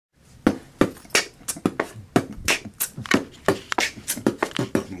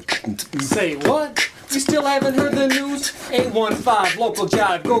Say what? You still haven't heard the news? 815, local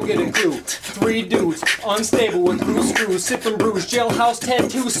jive, go get a crew. 3 dudes, unstable with blue screws, sipping brews, jailhouse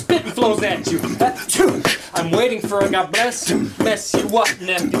tattoos, spitting flows at you. I'm waiting for a God bless you, mess you up,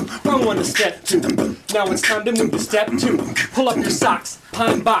 nephew. Wrong one to step 2. Now it's time to move to step 2. Pull up your socks.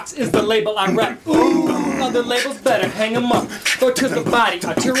 Pinebox is the label I rep. Ooh, other labels better hang 'em up. Go to the body,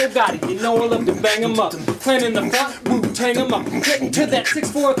 Arturo Gotti, you know I love to bang 'em up. Playing in the front, Wu-Tang 'em up. Getting to that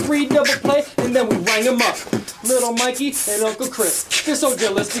 6-4-3 double play, and then we rang 'em up. Little Mikey and Uncle Chris, they're so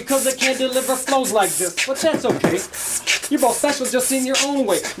jealous because they can't deliver flows like this, but that's okay. You're both special just in your own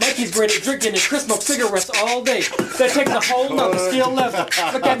way. Mikey's great at drinking and Chris smokes cigarettes all day. That takes a whole nother skill level.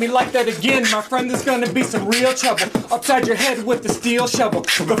 Look at me like that again, my friend, there's gonna be some real trouble. Upside your head with the steel shovel.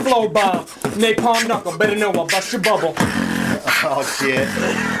 The flow bomb, Napalm, Knuckle, better know I'll bust your bubble. Oh shit.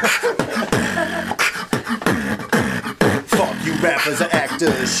 Fuck you rappers and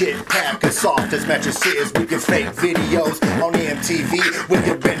actors, shit packers, soft as mattresses with your fake videos on MTV with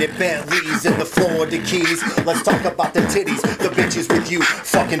your rented Bentleys and the Florida Keys. Let's talk about the titties, the bitches with you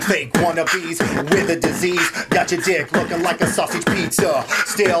fucking fake wannabes with a disease. Got your dick looking like a sausage pizza.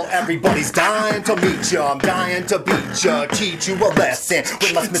 Still everybody's dying to meet ya. I'm dying to beat ya, teach you a lesson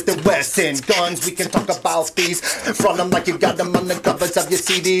with my Smith & Wesson guns. We can talk about these, front them like you got them on the covers of your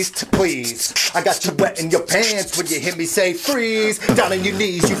CDs. Please, I got you wet in your pants when you hear me say freeze. Down on your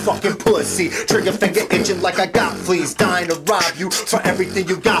knees, you fucking pussy. Trigger finger itching like I got fleas. Dying to rob you for everything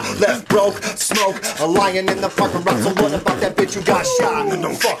you got. Left broke, smoke, a lion in the fucking rock. So what about that bitch you got shot?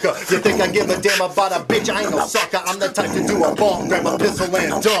 No fucker, you think I give a damn about a bitch? I ain't no sucker, I'm the type to do a bomb, grab a pistol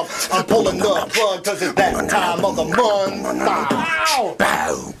and dump. I'm pulling the plug cause it's that time of the month. Ow!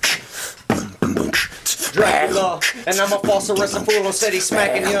 Bow! Dracula, and I'm a false arrest, a fool, I'm steady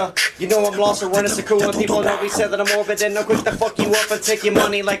smacking ya. You know I'm lost, running so cool, and people know we said that I'm morbid, and I'm quick to fuck you up and take your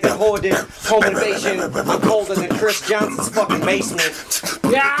money like the whore did. Home invasion, I'm colder than Chris Johnson's fucking basement.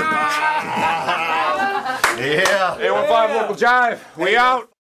 Yeah! Yeah! 815 local jive, we out.